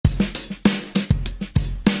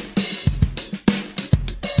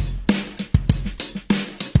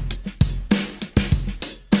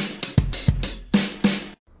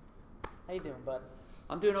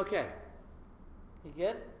I'm doing okay. You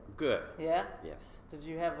good? Good. Yeah? Yes. Did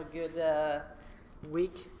you have a good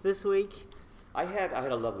week this week? I had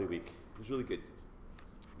a lovely week. It was really good.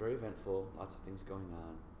 Very eventful. Lots of things going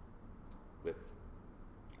on with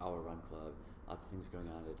our run club. Lots of things going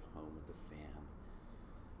on at home with the fam.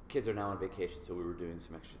 Kids are now on vacation, so we were doing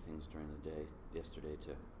some extra things during the day yesterday to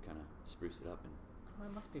kind of spruce it up. And Well,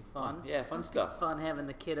 that must be fun. Yeah, fun Must stuff. Be fun having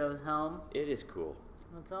the kiddos home. It is cool.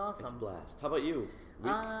 That's awesome. It's a blast. How about you?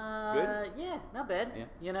 Week? Good? Yeah, not bad. Yeah.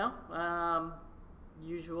 You know,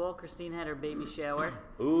 usual. Christine had her baby shower.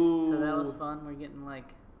 Ooh. So that was fun. We're getting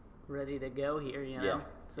ready to go here, you know. Yeah.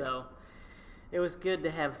 So it was good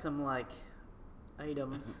to have some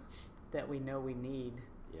items that we know we need.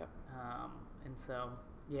 Yep. And so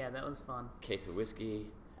yeah, that was fun. Case of whiskey.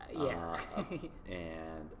 Yeah.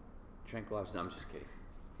 And tranquilizers. No, I'm just kidding.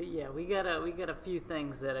 Yeah, we got a few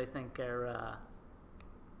things that I think are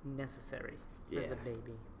necessary for Yeah. the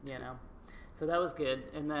baby, you good. know. So that was good.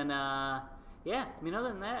 And then yeah, I mean, other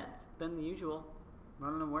than that, it's been the usual,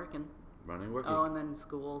 running and working. Running and working. Oh, and then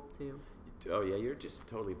school too. Oh yeah, you're just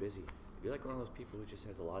totally busy. You're like one of those people who just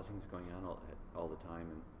has a lot of things going on all the time,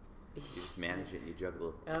 and you just manage it and you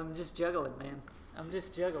juggle. I'm just juggling, man. I'm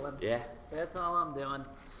just juggling. Yeah. That's all I'm doing.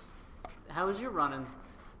 How was your running?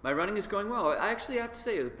 My running is going well. I actually have to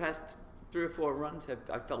say, the past 3 or 4 runs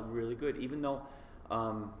I felt really good, even though,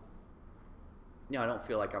 I don't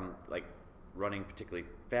feel like I'm running particularly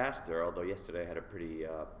faster. Although yesterday I had a pretty,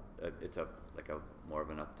 it's a more of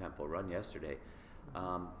an up tempo run yesterday.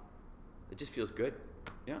 It just feels good.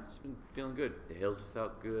 Yeah, it's been feeling good. The hills have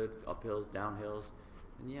felt good, uphills, downhills,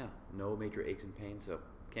 and yeah, no major aches and pains. So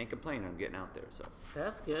can't complain. I'm getting out there. So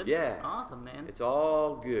That's good. Yeah. Awesome, man. it's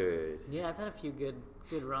all good. Yeah, I've had a few good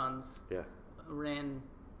runs. Yeah. Ran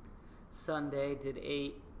Sunday, did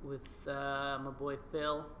 8 with my boy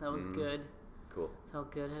Phil. That was good. Cool.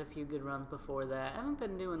 Felt good. Had a few good runs before that. I haven't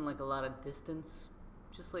been doing a lot of distance,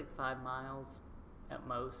 just 5 miles at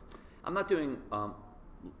most. I'm not doing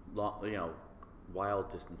long, wild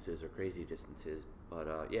distances or crazy distances,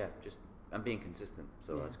 but yeah, just I'm being consistent,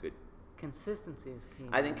 so Yeah. that's good. Consistency is key.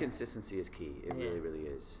 I think man. consistency is key. It Yeah. really, really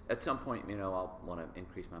is. At some point, I'll want to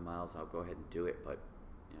increase my miles. I'll go ahead and do it, but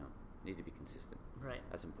need to be consistent. Right.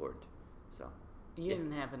 That's important. So. You Yeah.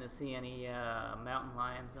 didn't happen to see any mountain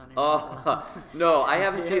lions on your Oh no, I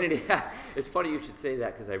haven't seen Yeah. any. It's funny you should say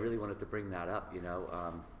that because I really wanted to bring that up.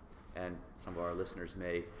 And some of our listeners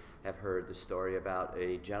may have heard the story about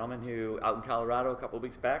a gentleman who, out in Colorado a couple of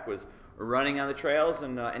weeks back, was running on the trails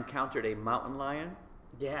and encountered a mountain lion.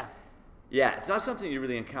 Yeah. Yeah, it's not something you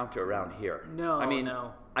really encounter around here. No, I mean,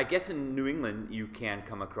 no. I guess in New England you can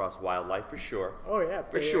come across wildlife for sure. Oh yeah,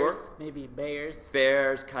 For sure. Maybe bears.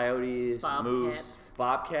 Bears, coyotes, Bobcats. moose,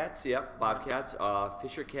 bobcats. Yep, bobcats,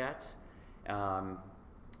 fisher cats.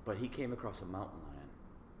 But he came across a mountain lion,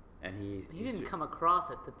 and He didn't come across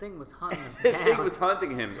it. The thing was hunting him The down. thing was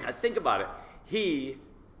hunting him. Think about it. He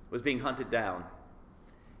was being hunted down,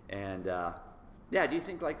 and yeah. Do you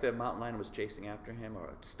think the mountain lion was chasing after him or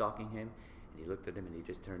stalking him? And he looked at him, and he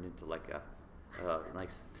just turned into a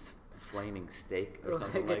nice flaming steak or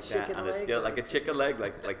something Like a like that chicken on a leg? skillet, like a chicken leg,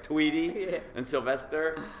 like Tweety Yeah. and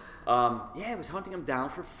Sylvester. Yeah, he was hunting him down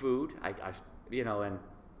for food. And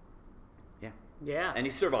yeah, Yeah. and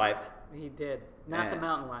he survived. He did. Not the And-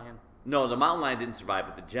 mountain lion. No, the mountain lion didn't survive,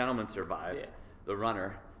 but the gentleman survived. Yeah. The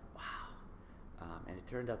runner. Wow. And it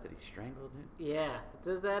turned out that he strangled him. Yeah.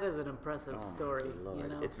 Does that as an impressive Oh, story. my Lord. You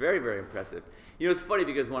know. It's very, very impressive. It's funny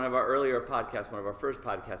because one of our earlier podcasts, one of our first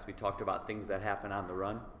podcasts, we talked about things that happen on the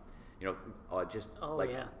run. Just Oh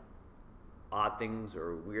yeah. odd things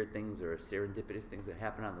or weird things or serendipitous things that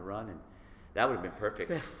happen on the run, and that would have been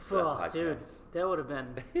perfect for that Oh, podcast. dude, that would have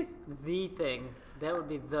been the thing. That would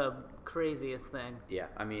be the craziest thing. Yeah,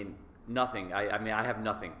 I mean, nothing. I have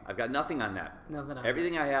nothing. I've got nothing on that. Nothing on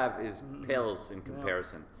Everything I have is pales in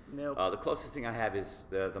comparison. Nope. The closest thing I have is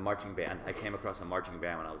the marching band. I came across a marching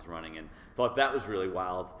band when I was running and thought that was really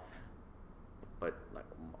wild. But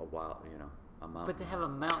a mountain. But to have a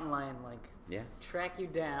mountain lion Yeah, track you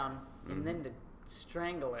down and then to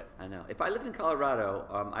strangle it, I know. If I lived in Colorado,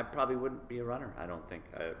 I probably wouldn't be a runner. I don't think.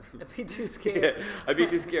 I'd be too scared. Yeah, I'd be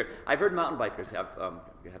too scared. I've heard mountain bikers have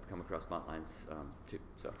come across mountain lions too.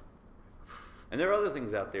 So, and there are other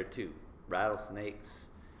things out there too: rattlesnakes,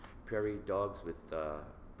 prairie dogs with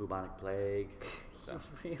bubonic plague. So.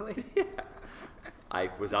 Really? Yeah. I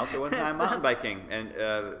was out there one time That mountain sounds- biking,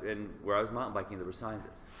 and where I was mountain biking, there were signs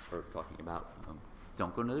that were talking about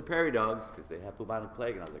don't go near the prairie dogs because they have bubonic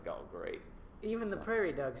plague, and I was like, oh great. Even the So-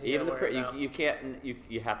 prairie dogs. Even the prairie you can't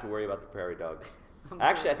you have to worry about the prairie dogs.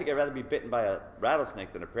 Actually, I think I'd rather be bitten by a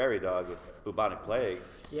rattlesnake than a prairie dog with bubonic plague.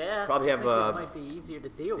 Yeah. Probably have I think it might be easier to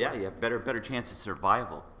deal Yeah, with. you have better chance of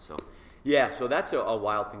survival. So, yeah, so that's a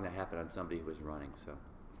wild thing that happened on somebody who was running. So,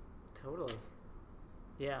 Totally.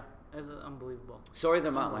 Yeah, that's unbelievable. sorry the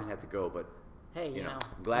mountain lion had to go, but Hey, you know, know,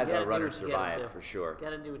 I'm glad you that gotta a do runner what you gotta survived do. for sure.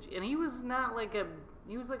 Gotta do what you, and he was not like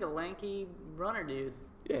he was like a lanky runner dude.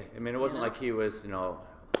 Yeah, I mean, it wasn't know? like he was,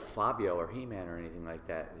 Fabio or He-Man or anything like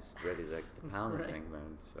that. He was ready to pound the Right. thing,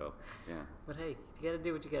 man. So, yeah, But hey, you gotta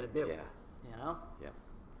do what you gotta do. yeah, You know? yeah.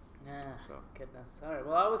 Yeah. So. Goodness. All right.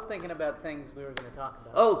 Well, I was thinking about things we were going to talk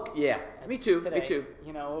about. Oh, yeah, me too, Today, me too.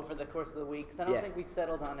 You know, over the course of the week. 'Cause I don't Yeah. think we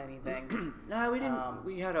settled on anything. No, we didn't. Um,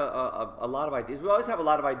 We had a lot of ideas. We always have a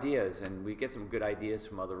lot of ideas, and we get some good ideas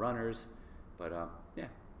from other runners. But yeah,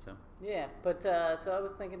 so Yeah, but so I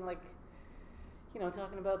was thinking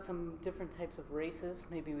talking about some different types of races.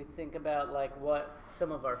 Maybe we think about like what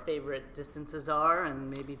some of our favorite distances are, and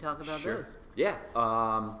maybe talk about sure. those. Yeah.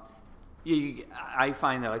 I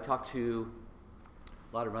find that I talk to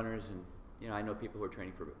a lot of runners, and I know people who are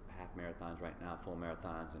training for half marathons right now, full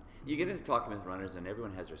marathons, and you get into talking with runners, and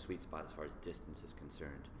everyone has their sweet spot as far as distance is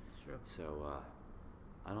concerned. It's true. So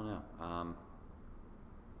I don't know.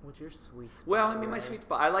 What's your sweet spot? Well, I mean, my Ray? sweet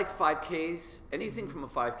spot. I like 5Ks. Anything from a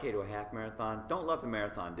 5K to a half marathon. Don't love the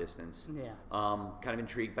marathon distance. Yeah. Kind of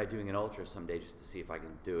intrigued by doing an ultra someday just to see if I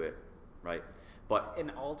can do it, right? But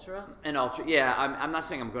An ultra? an ultra, yeah. I'm not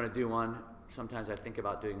saying I'm going to do one. Sometimes I think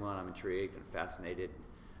about doing one. I'm intrigued and fascinated.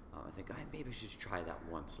 I think maybe I should just try that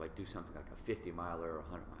once, like do something like a 50-miler or a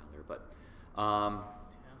 100-miler. But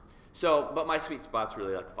but my sweet spot's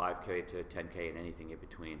really like 5K to 10K and anything in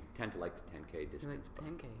between. Tend to like the 10K distance. Like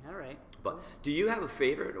 10K. All right. But do you have a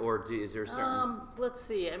favorite, or is there a certain? Let's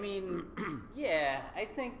see. I mean, yeah, I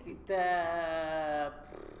think the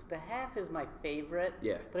half is my favorite.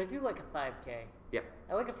 Yeah. But I do like a 5K. Yeah,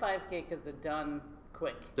 I like a 5K because they're done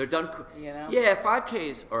quick. they're done. You know? Yeah,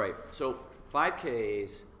 5Ks. All right, so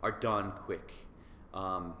 5Ks are done quick,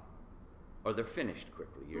 or they're finished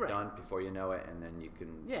quickly. You're Right. done before you know it, and then you can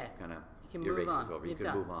kind of You can your move race on. is over. You're You can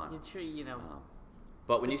done. move on.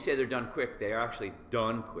 But when you say they're done quick, they are actually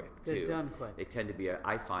done quick too. They're done quick. They tend to be.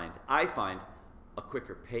 I find a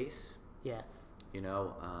quicker pace. Yes.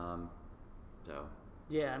 So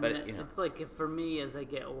Yeah, I But, mean, it's like for me as I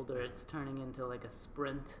get older, it's turning into like a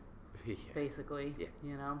sprint, yeah. basically. Yeah.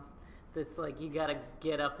 You know, it's like you gotta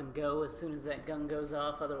get up and go as soon as that gun goes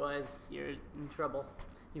off, otherwise you're in trouble.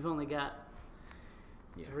 You've only got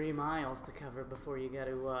Yeah. 3 miles to cover before you got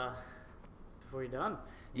to before you're done.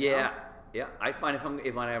 you Yeah, know? yeah. I find if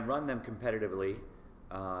when I run them competitively,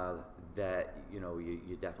 that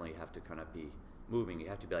you definitely have to kind of be moving. You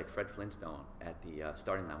have to be like Fred Flintstone at the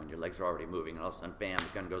starting line when your legs are already moving, and all of a sudden, bam, the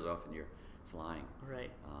gun goes off and you're flying.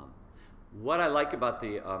 Right. What I like about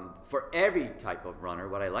the for every type of runner,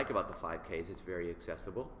 what I like about the 5Ks, it's very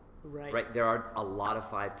accessible. Right. Right. There are a lot of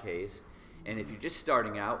 5Ks, and if you're just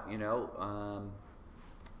starting out,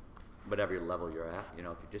 whatever level you're at, if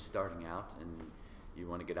you're just starting out and you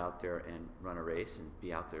want to get out there and run a race and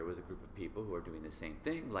be out there with a group of people who are doing the same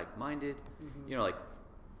thing, like-minded, like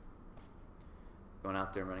going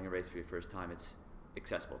out there and running a race for your first time, it's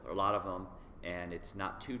accessible. There are a lot of them, and it's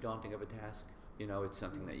not too daunting of a task. It's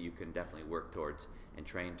something that you can definitely work towards and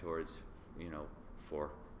train towards,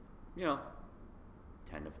 for,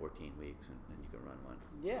 10 to 14 weeks, and then you can run one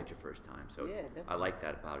at your first time. So Yeah, I definitely. like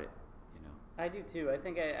that about it, I do too. I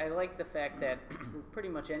think I like the fact that pretty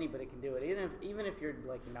much anybody can do it. Even if you're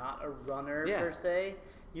like not a runner Yeah. per se,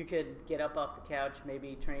 you could get up off the couch,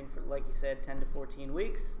 maybe train for, like you said, 10 to 14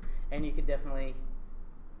 weeks, and you could definitely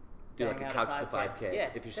Do like bang a out couch to 5K Yeah,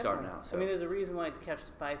 if you're starting definitely. out. So I mean, there's a reason why it's couch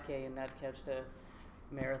to 5K and not couch to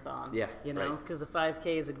marathon. Yeah, you know, right. because the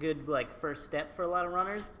 5K is a good first step for a lot of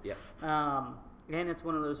runners. yeah, And it's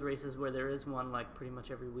one of those races where there is one pretty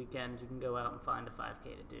much every weekend. You can go out and find a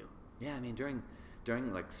 5K to do. yeah. I mean, during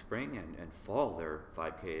like spring and fall, there are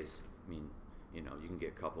 5Ks. I mean, you can get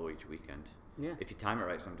a couple each weekend. Yeah. If you time it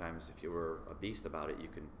right, sometimes if you were a beast about it, you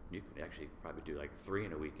can actually probably do like 3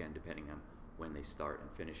 in a weekend, depending on when they start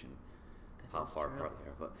and finish and That how is far true. apart they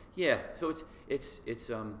are. But yeah, so it's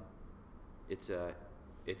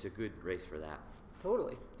a good race for that.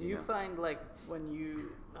 Totally. Do you Yeah. find when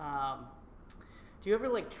you do you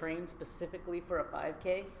ever train specifically for a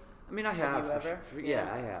 5K? I mean, I Have have. you ever? Yeah,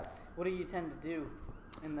 Yeah. I have. What do you tend to do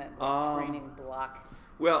in that training block?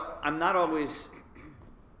 Well, I'm not always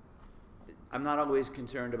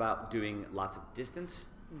concerned about doing lots of distance,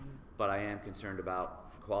 but I am concerned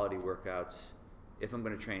about quality workouts if I'm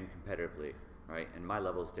going to train competitively, right? And my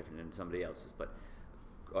level is different than somebody else's, but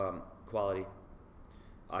quality.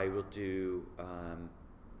 I will do,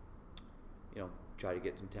 try to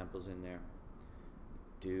get some tempos in there.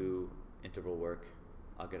 Do interval work.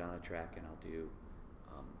 I'll get on a track and I'll do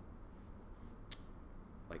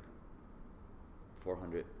like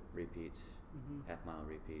 400 repeats, half mile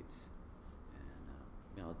repeats,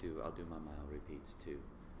 and I'll do my mile repeats too.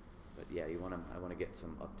 But yeah, I want to get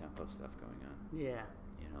some up tempo stuff going on. Yeah.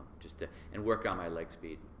 Just to and work on my leg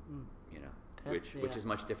speed. Which yeah. is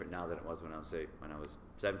much different now than it was when I was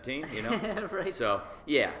 17. Right. So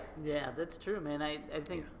yeah. Yeah, that's true, man. I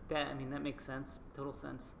think that makes sense. Total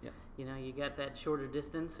sense. Yeah. You got that shorter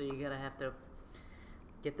distance, so you have to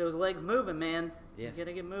get those legs moving, man. Yeah. You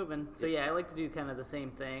gotta get moving. So yeah, I like to do kind of the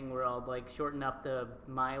same thing where I'll like shorten up the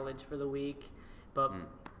mileage for the week, but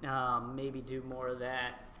maybe do more of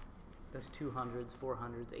that, those 200s,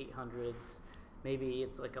 400s, 800s. Maybe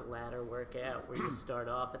it's like a ladder workout where you start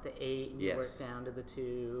off at the 8 and you work down to the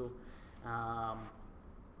 2.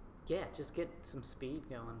 Just get some speed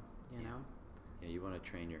going, you know? Yeah, you want to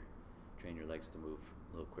train your legs to move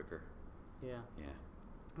a little quicker. Yeah. Yeah.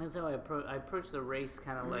 That's how I approach the race,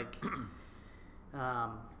 kind of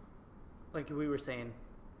like we were saying,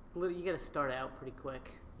 you got to start out pretty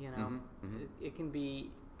quick, It can be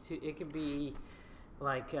too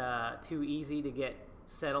easy to get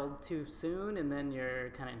settled too soon, and then you're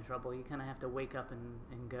kind of in trouble. You kind of have to wake up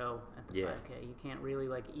and go at the 5K. You can't really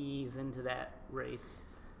ease into that race.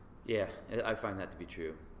 Yeah, I find that to be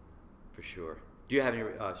true, for sure. Do you have any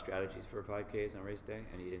strategies for 5Ks on race day?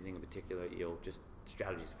 Anything in particular? Just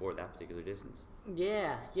strategies for that particular distance?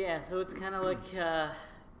 Yeah. So it's kind of like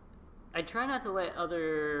I try not to let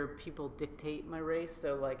other people dictate my race.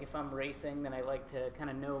 So if I'm racing, then I like to kind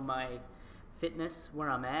of know my fitness where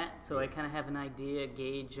I'm at, so I kind of have an idea,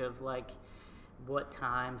 gauge of what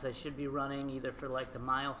times I should be running, either for the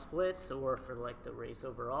mile splits or for the race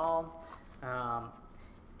overall.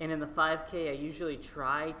 And in the 5K, I usually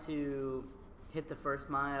try to hit the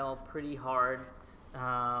first mile pretty hard.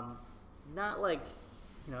 Not I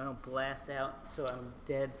don't blast out so I'm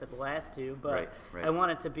dead for the last two, but right. I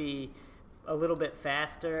want it to be a little bit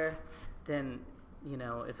faster than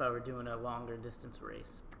if I were doing a longer distance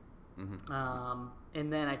race.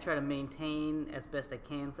 And then I try to maintain as best I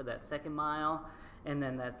can for that second mile, and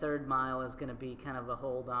then that third mile is going to be kind of a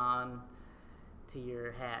hold on to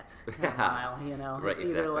your hats mile. Right, it's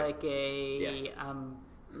either exactly. I'm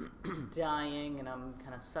dying and I'm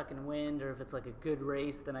kind of sucking wind, or if it's a good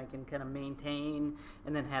race, then I can kind of maintain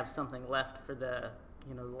and then have something left for the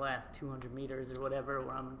the last 200 meters or whatever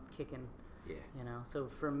where I'm kicking. So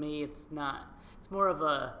for me,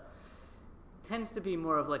 tends to be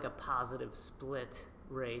more of a positive split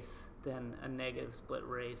race than a negative split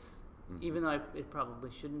race, even though it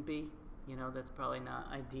probably shouldn't be. That's probably not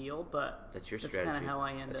ideal, but that's your strategy. That's kind of how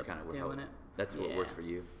I end up doing it. That's what works for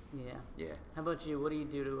you. Yeah. How about you? What do you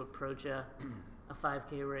do to approach a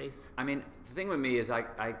 5K race? The thing with me is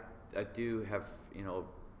I do have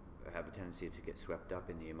have a tendency to get swept up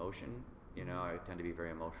in the emotion. I tend to be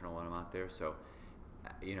very emotional when I'm out there, so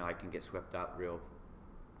I can get swept out real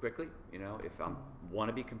quickly. If I want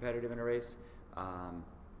to be competitive in a race,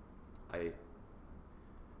 I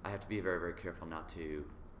have to be very, very careful not to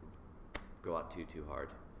go out too hard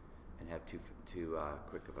and have too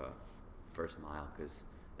quick of a first mile, because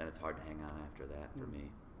then it's hard to hang on after that for me.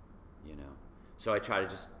 So I have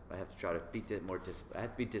to try to be I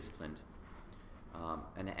have to be disciplined,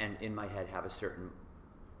 and in my head have a certain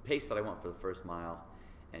pace that I want for the first mile,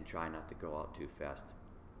 and try not to go out too fast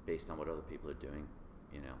based on what other people are doing.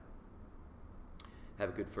 Have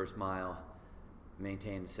a good first mile,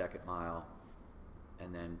 maintain the second mile,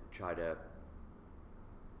 and then try to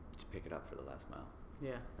pick it up for the last mile.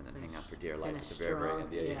 Yeah. And then hang out for dear life at the very,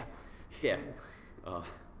 very end. Yeah.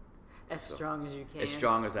 As strong as you can. As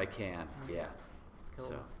strong as I can. Yeah. Cool.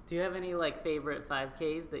 So. Do you have any favorite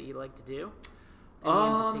 5Ks that you like to do? Any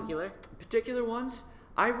in particular? Particular ones?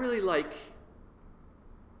 I really like.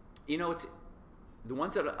 It's the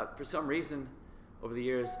ones that for some reason over the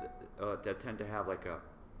years that tend to have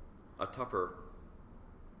a tougher,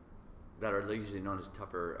 that are usually known as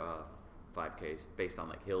tougher 5Ks based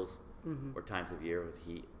on hills or times of year with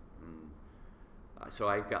heat. So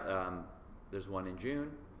I've got there's one in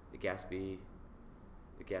June, the Gatsby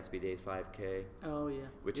Days 5K. Oh yeah.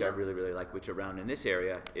 Which I really, really like. Which around in this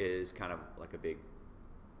area is kind of like a big,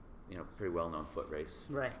 pretty well-known foot race.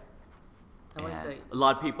 Right. I like that. A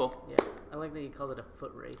lot of people. Yeah, I like that you called it a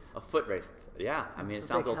foot race. A foot race. Yeah, it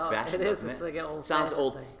sounds old-fashioned. It is. Doesn't It's it? an old. Sounds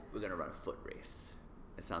old. Thing. We're gonna run a foot race.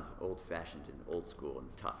 It sounds old-fashioned and old school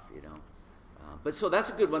and tough, But so that's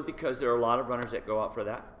a good one because there are a lot of runners that go out for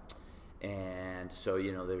that, And so,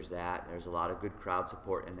 you know, there's that. There's a lot of good crowd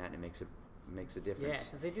support in that, and it makes a Yeah, difference.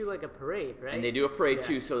 because they do like a parade, right? And they do a parade Yeah.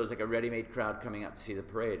 too, so there's like a ready-made crowd coming out to see the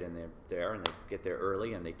parade, and they're there, and they get there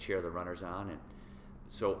early, and they cheer the runners on, and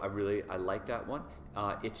so I like that one.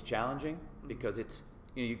 It's challenging because it's,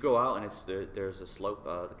 you know, you go out and there's a slope,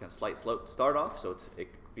 the kind of slight slope to start off, so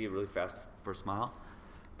it could be really fast first mile,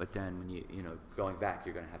 but then when you know, going back,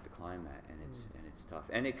 you're going to have to climb that, and it's tough,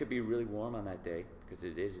 and it could be really warm on that day because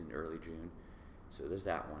it is in early June, so there's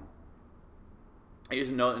that one. I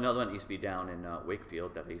used another one that used to be down in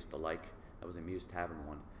Wakefield that I used to like. That was a Muse Tavern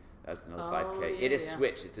one. That's another 5K. Yeah, it is yeah.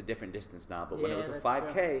 switched. It's a different distance now. But when it Yeah, was a that's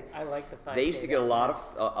 5K, true. I like the 5K. they used to get a down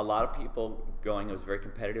lot of people going. It was a very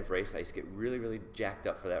competitive race. I used to get really, really jacked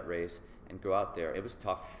up for that race and go out there. It was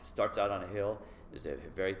tough. Starts out on a hill. There's a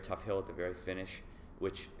very tough hill at the very finish,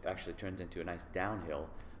 which actually turns into a nice downhill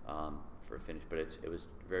for a finish. But it was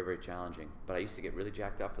very, very challenging. But I used to get really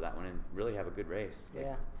jacked up for that one and really have a good race. there.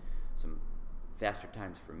 Like, Yeah. some faster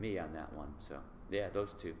times for me on that one. So yeah,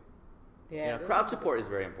 those two. Yeah. You know, those crowd are- support is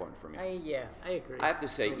very important for me. I agree. I have to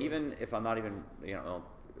say, Totally. even if I'm not even you know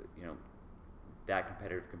that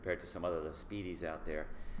competitive compared to some other the speedies out there,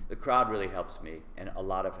 the crowd really helps me, and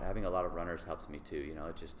having a lot of runners helps me too. You know,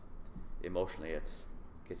 it just emotionally gets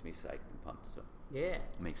me psyched and pumped. So Yeah.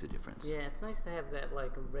 it makes a difference. Yeah, it's nice to have that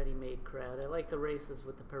like ready-made crowd. I like the races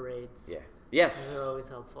with the parades. Yeah. Yes. They're always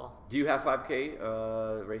helpful. Do you have 5K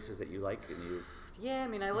races that you like and you? Yeah, I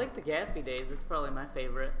mean, I like the Gatsby Days. It's probably my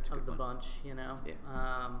favorite a of good the one. bunch, you know.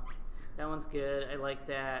 Yeah. That one's good. I like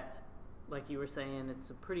that. Like you were saying, it's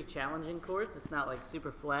a pretty challenging course. It's not like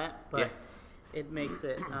super flat, but Yeah. it makes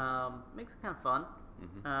it kind of fun.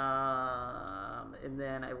 Mhm. And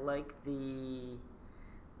then I like the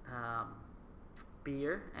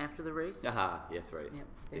beer after the race. Aha. Yes. Right. Yep,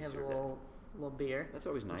 they They have a serve that. little beer. That's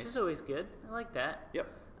always nice. Which is always good. I like that. Yep.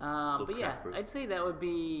 But Little yeah, craft brew. I'd say that would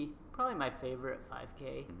be probably my favorite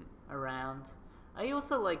 5K Mhm. around. I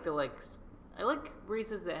also like I like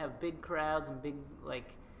races that have big crowds and big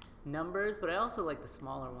like numbers, but I also like the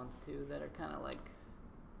smaller ones too that are kind of like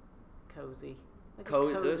cozy. Like a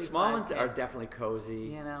The cozy small ones 5K, are definitely cozy.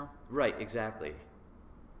 you know. Right, exactly.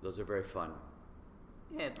 Those are very fun.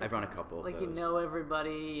 Yeah, it's I've run a couple of like those. you know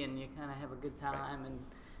everybody and you kind of have a good time, and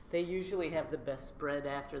they usually have the best spread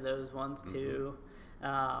after those ones too.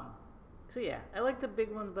 So yeah, I like the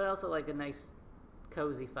big ones, but I also like a nice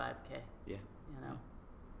cozy 5K. Yeah. You know,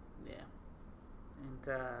 yeah,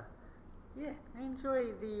 and yeah, I enjoy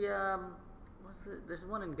the there's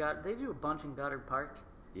one in Goddard. They do a bunch in Goddard Park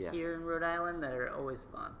Yeah. here in Rhode Island that are always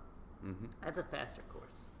fun. Mm-hmm. That's a faster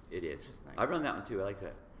course. It is. Which is nice. I've run that one too. I like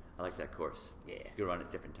that. I like that course. Yeah. You can run at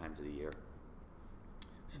different times of the year.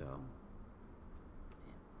 So.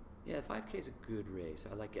 Yeah, the 5K is a good race.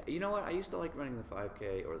 I like it. You know what? I used to like running the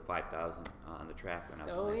 5K or the 5,000 on the track when I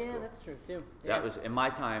was Oh in high yeah, school. that's true too. That was in my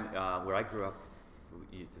time where I grew up.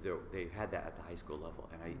 They had that at the high school level,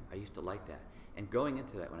 and I used to like that. And going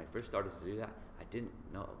into that, when I first started to do that, I didn't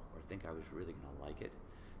know or think I was really going to like it,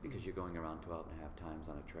 because you're going around 12 and a half times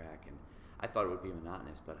on a track, and I thought it would be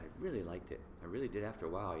monotonous, but I really liked it. I really did after a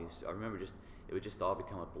while. I remember it would just all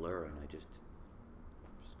become a blur, and I just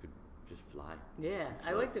could just fly. Yeah,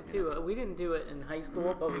 I So, liked it you too. We didn't do it in high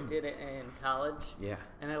school, but we did it in college. Yeah.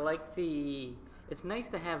 And I like it's nice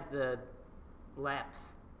to have the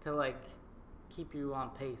laps to like keep you on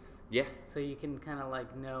pace. Yeah. So you can kind of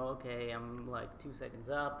like know, okay, I'm like 2 seconds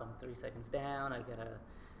up, I'm 3 seconds down, I gotta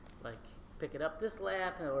like pick it up this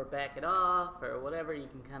lap or back it off or whatever. You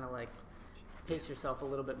can kind of like pace yourself a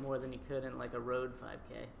little bit more than you could in like a road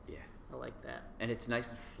 5K. Yeah. I like that. And it's nice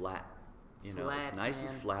and flat. You know, it's Flat, nice man.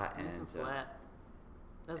 and flat, Nice and and flat.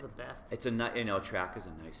 That's the best. it's a track is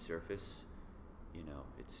a nice surface. You know,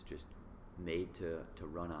 it's just made to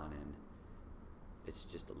run on, and it's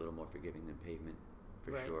just a little more forgiving than pavement,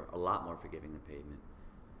 for Right. sure. A lot more forgiving than pavement.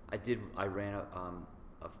 I ran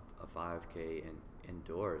a 5K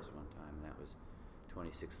indoors one time, and that was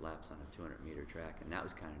 26 laps on a 200-meter track, and that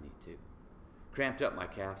was kind of neat too. Cramped up my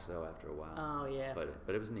calves though after a while. Oh yeah.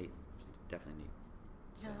 But it was neat. It was definitely neat.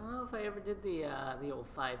 So, Yeah, I don't know if I ever did the old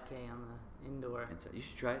 5K on the indoor. and so you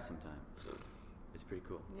should try it sometime. It's pretty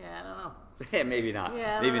cool. Yeah, I don't know. Yeah, maybe not.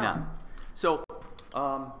 Yeah, I maybe don't not. know. So,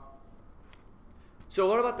 so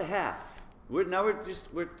what about the half? We're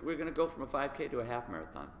gonna go from a 5K to a half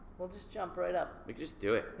marathon. We'll just jump right up. We can just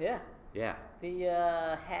do it. Yeah. Yeah.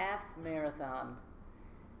 The half marathon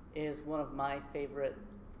is one of my favorite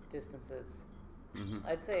distances. Mm-hmm.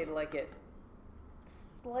 I'd say I like it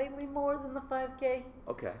slightly more than the 5K.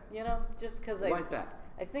 Okay. You know, just because Why is that?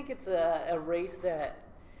 I think it's a race that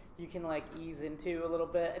you can like ease into a little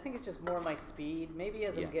bit. I think it's just more my speed. Maybe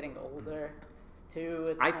as Yeah. I'm getting older, too.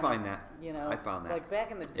 It's I kinda, find that. you know, I found that. like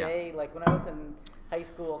back in the Yeah. day, like when I was in high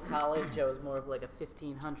school, college, I was more of like a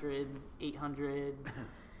 1500, 800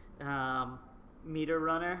 meter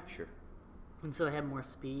runner, Sure. and so I had more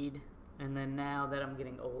speed. And then now that I'm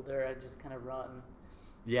getting older, I just kind of run.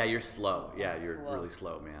 Yeah, you're slow. Yeah, I'm you're slow. really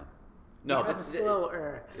slow, man. No, I'm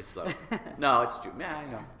slower. It's slow. No, it's true. Yeah, I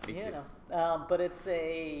know. Me You too. know, but it's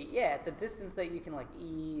a distance that you can like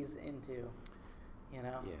ease into, you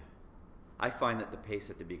know. Yeah. I find that the pace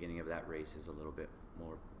at the beginning of that race is a little bit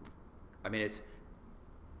more. I mean, it's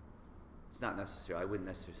not necessarily. I wouldn't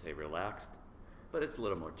necessarily say relaxed, but it's a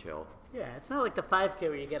little more chill. Yeah, it's not like the 5K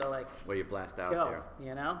where you gotta like Where you blast out go, there.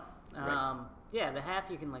 you know. Right. Yeah, the half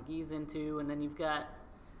you can like ease into, and then you've got,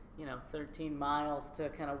 13 miles to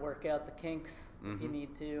kind of work out the kinks if you Mhm.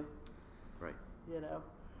 need to, Right. you know.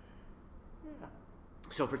 Yeah.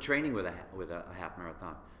 So for training with a half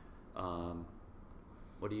marathon,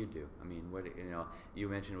 what do you do? I mean, you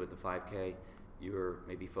mentioned with the 5K, you were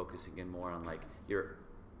maybe focusing in more on like your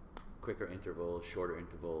quicker intervals, shorter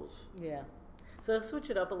intervals. Yeah. So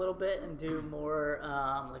switch it up a little bit and do more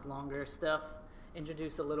like longer stuff.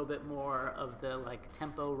 Introduce a little bit more of the like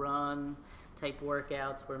tempo run type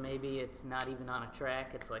workouts where maybe it's not even on a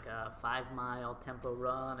track. It's like a 5-mile tempo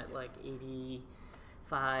run at like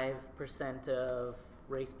 85% of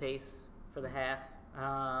race pace for the half.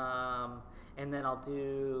 And then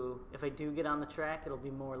if I do get on the track, it'll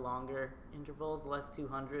be more longer intervals, less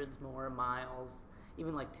 200s, more miles,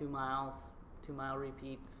 even like 2 miles, 2-mile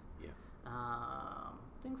repeats. Yeah.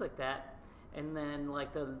 Things like that. And then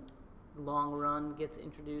like the long run gets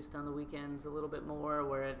introduced on the weekends a little bit more,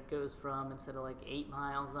 where it goes from, instead of like 8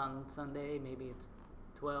 miles on Sunday, maybe it's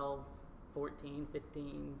 12, 14,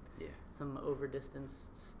 15, Yeah. some over distance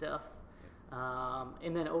stuff.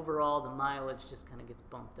 And then overall the mileage just kind of gets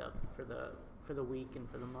bumped up for the week and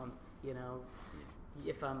for the month, you know.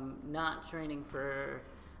 If I'm not training for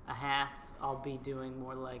a half, I'll be doing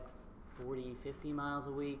more like 40, 50 miles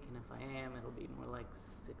a week, and if I am, it'll be more like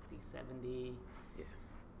 60, 70, Yeah.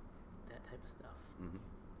 that type of stuff. Mm-hmm.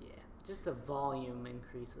 Yeah, just the volume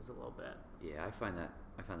increases a little bit. Yeah, I find that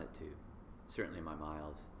too. Certainly in my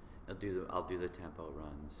miles, I'll do the tempo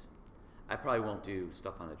runs. I probably won't do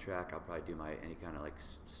stuff on the track. I'll probably do any kind of like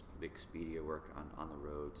big speedier work on the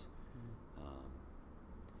roads.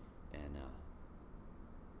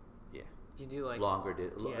 Yeah. Do you do like Longer.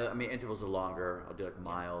 yeah. I mean, intervals are longer. I'll do like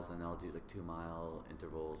miles, and then I'll do like 2-mile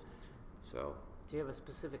intervals. So. Do you have a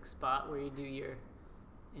specific spot where you do your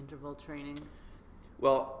interval training?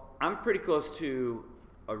 Well, I'm pretty close to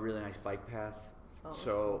a really nice bike path. Oh,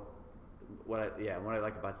 So what I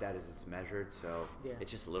like about that is it's measured, so Yeah.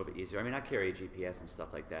 it's just a little bit easier. I mean, I carry a GPS and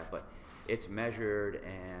stuff like that, but it's measured,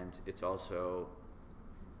 and it's also,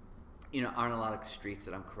 aren't a lot of streets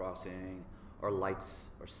that I'm crossing or lights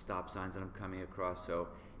or stop signs that I'm coming across, so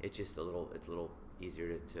it's just a little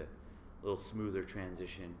easier to a little smoother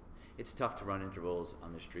transition. It's tough to run intervals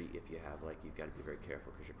on the street if you've got to be very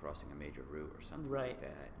careful because you're crossing a major route or something Right. like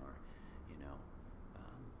that, or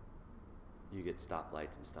you get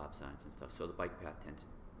stoplights and stop signs and stuff. So the bike path tends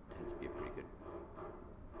to be a pretty good,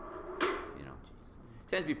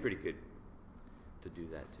 tends to be pretty good to do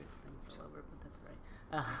that too. Thanks for over, but that's right.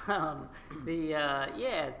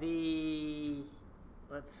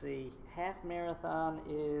 Let's see, half marathon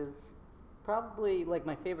is probably like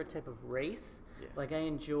my favorite type of race. Yeah. Like I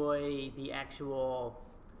enjoy the actual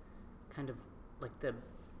kind of like the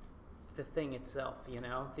thing itself,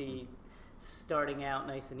 the starting out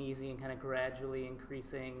nice and easy and kind of gradually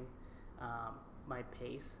increasing my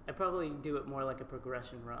pace. I probably do it more like a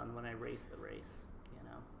progression run when I race the race,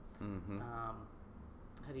 Mm-hmm.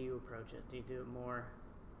 How do you approach it? Do you do it more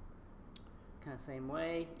kind of same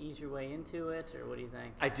way, ease your way into it, or what do you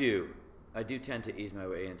think? I do tend to ease my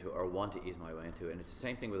way into it, or want to ease my way into it, and it's the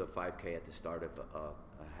same thing with a 5K at the start of a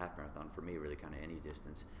half marathon. For me, really kind of any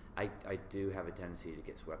distance, I do have a tendency to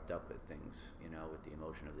get swept up with things, with the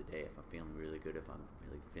emotion of the day. If I'm feeling really good, if I'm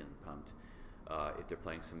really feeling pumped, if they're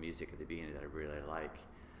playing some music at the beginning that I really like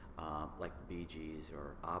the Bee Gees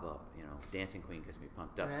or ABBA, Dancing Queen gets me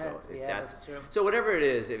pumped up. That's true. So whatever it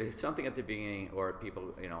is, if it's something at the beginning, or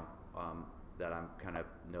people, that I'm kind of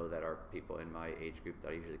know that are people in my age group that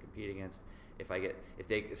I usually compete against. If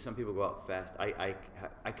some people go out fast, I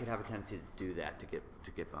could have a tendency to do that, to get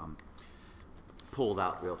pulled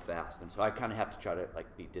out real fast, and so I kind of have to try to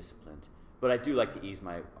like be disciplined. But I do like to ease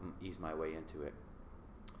my way into it.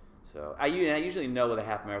 So I usually know with a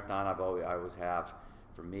half marathon, I always have,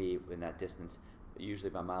 for me in that distance, usually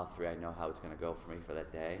by mile 3, I know how it's going to go for me for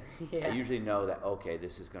that day. Yeah. I usually know that, okay,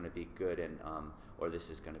 this is going to be good, and or this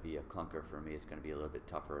is going to be a clunker for me. It's going to be a little bit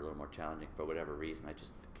tougher, a little more challenging for whatever reason. I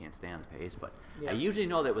just can't stand the pace. But Yeah. I usually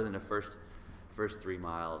know that within the first 3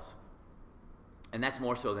 miles, and that's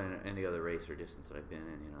more so than any other race or distance that I've been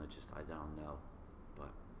in. You know, it's just I don't know, but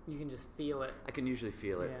You can just feel it. I can usually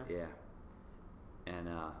feel it. Yeah. Yeah. And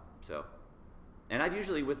so. And I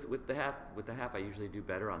usually with the half I usually do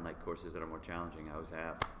better on like courses that are more challenging. I always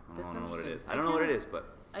have. I That's don't know what it is. interesting. I don't know what it is,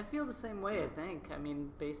 but I feel the same way, I think. I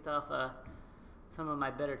mean, based off some of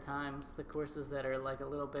my better times, the courses that are like a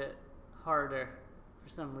little bit harder for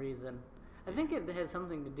some reason. I think it has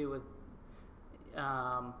something to do with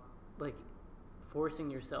like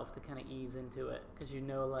forcing yourself to kind of ease into it, because you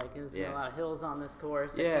know, like there's a lot of hills on this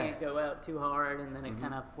course. Yeah. You can't go out too hard, and then it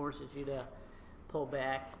kind of forces you to pull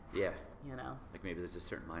back. yeah, You know. like maybe there's a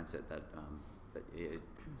certain mindset that that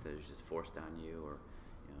is just forced on you, or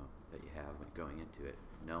you know that you have when going into it,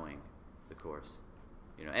 knowing the course.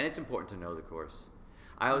 You know, and it's important to know the course.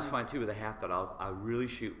 I always find too with a half that I really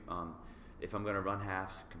shoot. If I'm going to run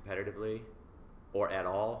halves competitively or at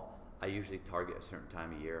all, I usually target a certain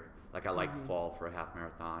time of year. Like I like fall for a half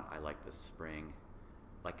marathon. I like the spring.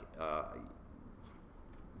 Like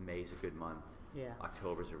May's a good month. Yeah.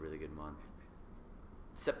 October's a really good month.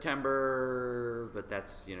 September, but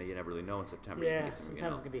that's, you know, you never really know in September. You Yeah. can get some, Sometimes you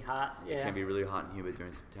know, it can be hot. Yeah. it can be really hot and humid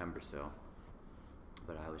during September. So,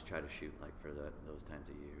 but I always try to shoot like for those times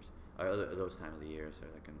of years, or those time of the year, so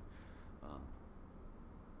I can,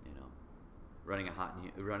 you know, running a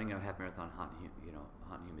half marathon hot and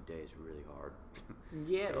humid day is really hard.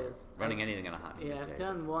 Yeah, So, it is. Running anything on a hot and humid Yeah, day. I've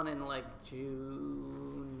done one in like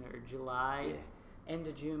June or July, Yeah. end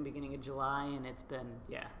of June, beginning of July, and it's been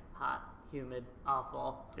hot, humid,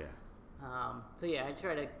 awful. Yeah. So yeah, I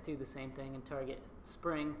try to do the same thing and target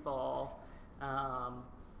spring, fall.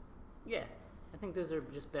 Yeah, I think those are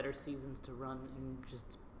just better seasons to run in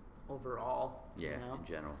just overall. Yeah. You know? In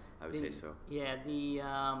general, I would say so. Yeah,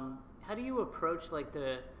 how do you approach like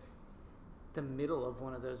the middle of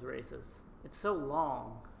one of those races? It's so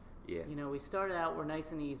long. Yeah. You know, we start out, we're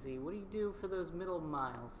nice and easy. What do you do for those middle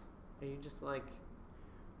miles? Are you just like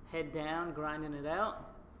head down, grinding it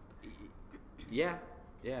out? Yeah,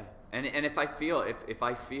 yeah. And if I feel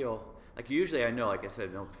like usually I know, like I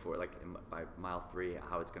said before, like by mile 3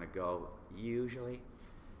 how it's gonna go usually,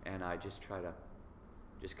 and I just try to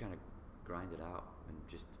just kind of grind it out, and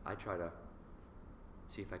I try to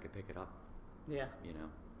see if I can pick it up. Yeah. You know.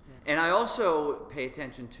 Yeah. And I also pay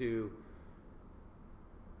attention to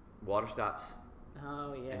water stops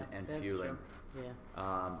Oh yeah. and that's fueling. True.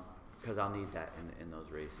 Yeah. Because I'll need that in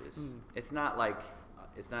those races. Mm. It's not like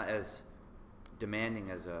it's not as demanding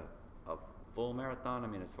as a full marathon. I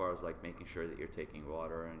mean, as far as like making sure that you're taking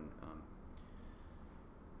water and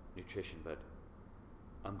nutrition, but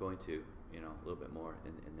I'm going to, you know, a little bit more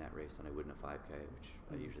in that race than I would in a 5K, which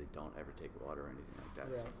I usually don't ever take water or anything like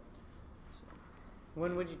that. Right. So.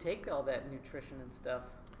 When would you take all that nutrition and stuff?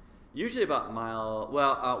 Usually about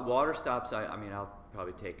water stops. I mean, I'll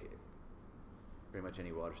probably take pretty much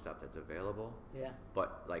any water stop that's available. Yeah.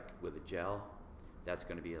 But like with a gel, that's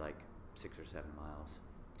going to be like 6 or 7 miles.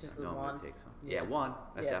 Just I the know I'm one? gonna take some. Yeah. Yeah, one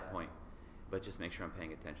at Yeah. that point. But just make sure I'm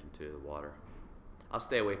paying attention to the water. I'll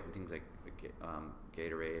stay away from things like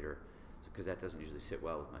Gatorade, or because that doesn't usually sit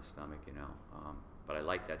well with my stomach, you know. But I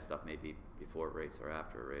like that stuff maybe before a race or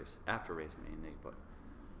after a race. After a race mainly, but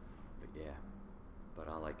yeah. But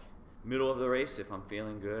I'll like middle of the race, if I'm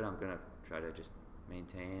feeling good, I'm gonna try to just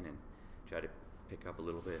maintain and try to pick up a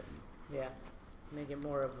little bit. Yeah. Make it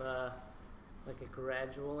more of like a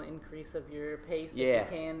gradual increase of your pace Yeah.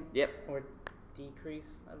 if you can. Yep. Or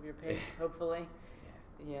decrease of your pace, hopefully.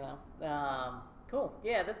 You know. Cool.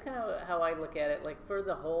 Yeah, that's kind of how I look at it. Like for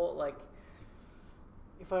the whole, like,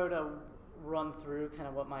 if I were to run through kind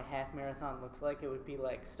of what my half marathon looks like, it would be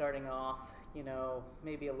like starting off, you know,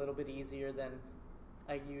 maybe a little bit easier than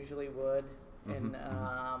I usually would, and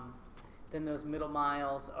then those middle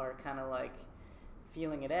miles are kind of like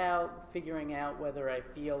feeling it out, figuring out whether I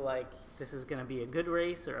feel like this is going to be a good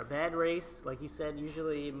race or a bad race. Like you said,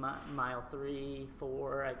 usually mile 3,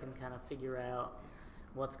 4, I can kind of figure out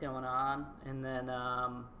what's going on, and then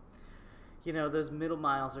you know, those middle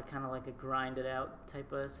miles are kind of like a grinded out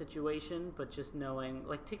type of situation, but just knowing,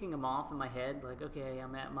 like ticking them off in my head, like, okay,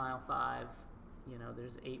 I'm at mile 5, you know,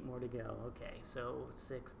 there's 8 more to go. Okay, so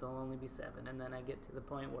 6, there'll only be 7, and then I get to the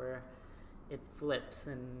point where it flips,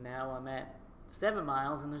 and now I'm at 7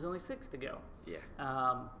 miles and there's only 6 to go. Yeah.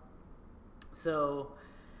 So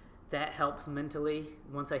that helps mentally.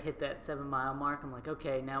 Once I hit that 7 mile mark, I'm like,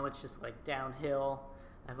 okay, now it's just like downhill.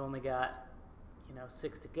 I've only got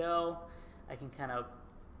 6 to go, I can kind of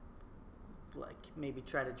like maybe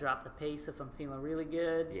try to drop the pace if I'm feeling really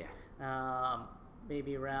good. Yeah.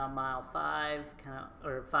 Maybe around mile 5,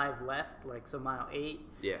 or 5 left, like so mile 8.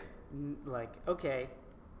 Yeah. Like okay,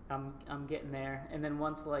 I'm getting there, and then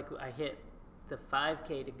once like I hit the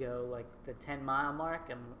 5K to go, like the 10-mile mark,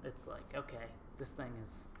 it's like okay, this thing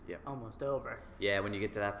is almost over. Yeah, when you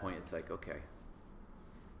get to that point, it's like okay,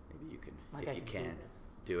 maybe you can, like if I you can can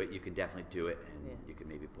do do it, you can definitely do it, and you can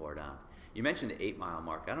maybe pour it on. You mentioned the 8-mile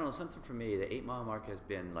mark. I don't know, something for me, the 8-mile mark has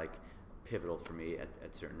been like pivotal for me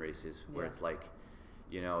at certain races where it's like,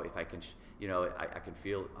 if I can, I can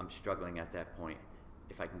feel I'm struggling at that point.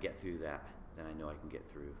 If I can get through that, then I know I can get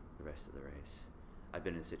through the rest of the race. I've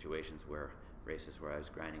been in situations races where I was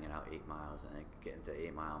grinding it out 8 miles, and I get into the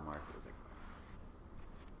 8-mile mark, it was like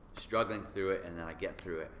struggling through it, and then I get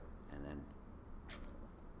through it, and then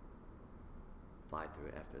fly through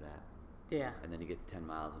it after that. Yeah. And then you get 10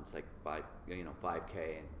 miles, and it's like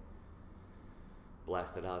 5K, and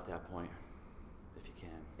blast it out at that point, if you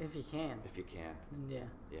can. If you can. If you can. Yeah.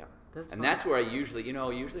 Yeah. That's and fun. that's where I usually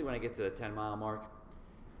when I get to the 10-mile mark,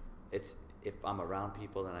 it's if I'm around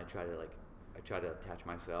people, then I try to attach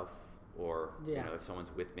myself, or if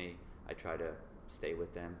someone's with me, I try to stay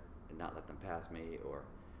with them and not let them pass me, or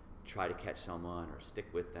try to catch someone or stick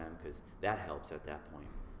with them, because that helps at that point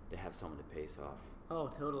to have someone to pace off. Oh,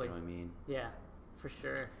 totally. You know what I mean? Yeah, for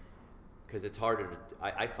sure. Because it's harder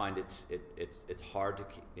I find it's hard to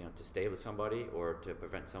to stay with somebody or to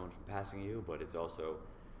prevent someone from passing you, but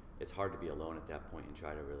it's hard to be alone at that point and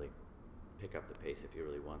try to really pick up the pace if you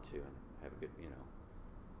really want to, and have a good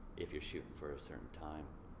if you're shooting for a certain time.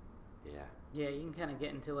 Yeah, you can kind of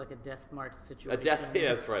get into like a death march situation. A death, yeah,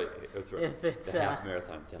 that's right. If it's the half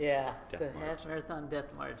marathon death. Yeah, death the march. half marathon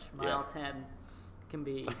death march, mile 10, can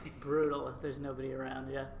be brutal if there's nobody around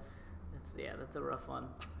you. That's a rough one.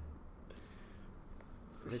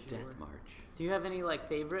 The death march. Do you have any like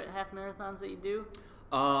favorite half marathons that you do?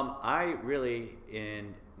 I really,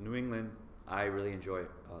 in New England, I really enjoy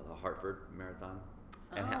the Hartford Marathon,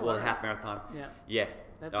 and the half marathon. Yeah.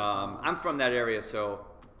 That's a fun one. I'm from that area, so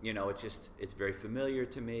it's very familiar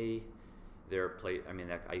to me.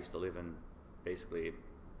 I used to live in basically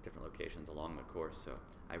different locations along the course, so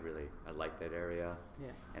I like that area. Yeah.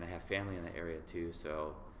 And I have family in the area too,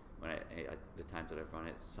 so when the times that I've run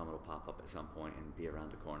it, someone will pop up at some point and be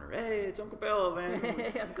around the corner. Hey, it's Uncle Bill, man.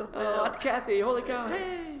 Hey, Uncle Bill. Aunt Kathy, holy cow.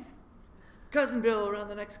 Hey, Cousin Bill around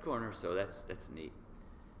the next corner. So that's neat.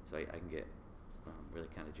 So I can get really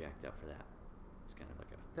kind of jacked up for that. It's kind of like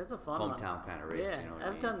that's a fun hometown kind of race. Yeah, You know what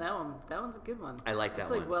I've done that one. That one's a good one. I like that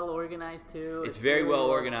one. one. It's like well organized too. It's very really well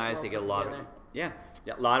organized. They get a lot of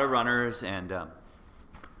a lot of runners, and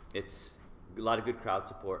it's a lot of good crowd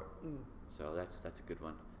support. So that's a good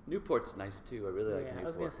one. Newport's nice too. I really like Newport. I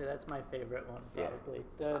was gonna say that's my favorite one, probably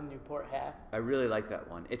the Newport half. I really like that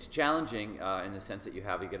one. It's challenging in the sense that you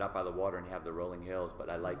get up by the water and you have the rolling hills, but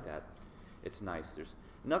I like that. It's nice. There's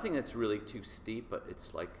nothing that's really too steep, but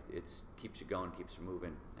it's like keeps you going, keeps you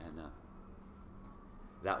moving, and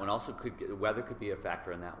that one also weather could be a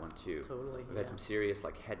factor in that one too. Totally. We've had some serious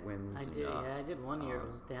like headwinds. I did one year. It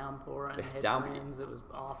was downpour and headwinds. It was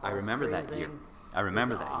awful. I remember that year.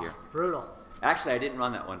 Year. Brutal. Actually, I didn't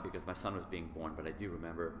run that one because my son was being born, but I do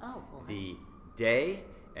remember the day,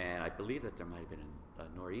 and I believe that there might have been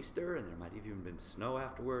a nor'easter, and there might have even been snow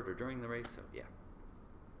afterward or during the race. So yeah,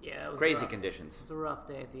 it was crazy rough. conditions. It was a rough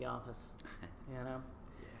day at the office,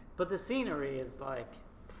 But the scenery is like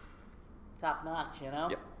top notch,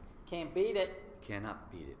 Yep. Can't beat it.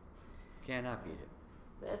 Cannot beat it. Cannot beat it.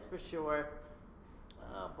 That's for sure.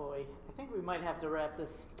 Oh boy, I think we might have to wrap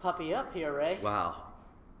this puppy up here, Ray. Wow.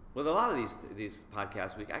 With a lot of these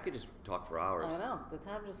podcasts, I could just talk for hours. I know, the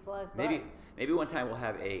time just flies by. Maybe one time we'll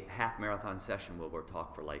have a half marathon session where we'll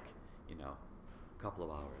talk for a couple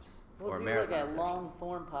of hours. We'll or do a marathon like a session. long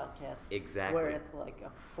form podcast. Exactly. Where it's like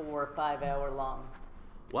a 4 or 5 hour long.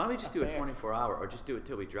 Why don't we just do a 24-hour, or just do it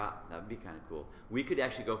till we drop? That would be kind of cool. We could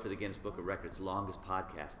actually go for the Guinness Book of Records longest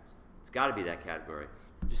podcasts. It's got to be that category.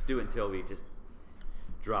 Just do it until we just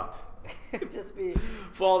drop. Just be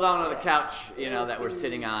fall down on the couch, that we're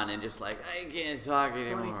sitting on, and just like, I can't talk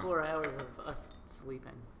anymore. 24 hours of us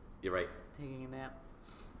sleeping. You're right. Taking a nap.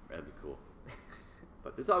 That'd be cool.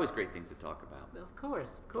 But there's always great things to talk about. Of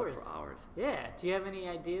course. Talk for hours. Yeah. Do you have any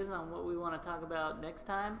ideas on what we want to talk about next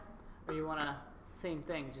time? Or you want to, same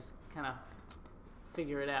thing, just kind of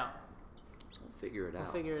figure it out? We'll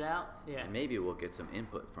figure it out. Yeah. And maybe we'll get some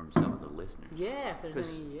input from some of the listeners. Yeah, if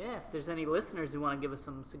there's any listeners who want to give us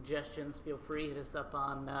some suggestions, feel free hit us up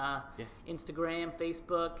on Instagram,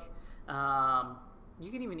 Facebook.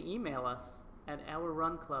 You can even email us at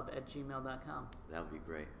ourrunclub@gmail.com. That would be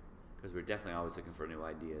great, because we're definitely always looking for new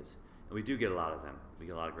ideas. And we do get a lot of them. We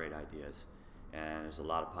get a lot of great ideas. And there's a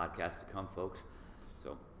lot of podcasts to come, folks.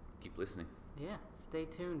 So keep listening. Yeah, stay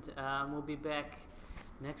tuned. We'll be back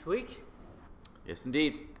next week. Yes,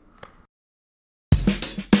 indeed.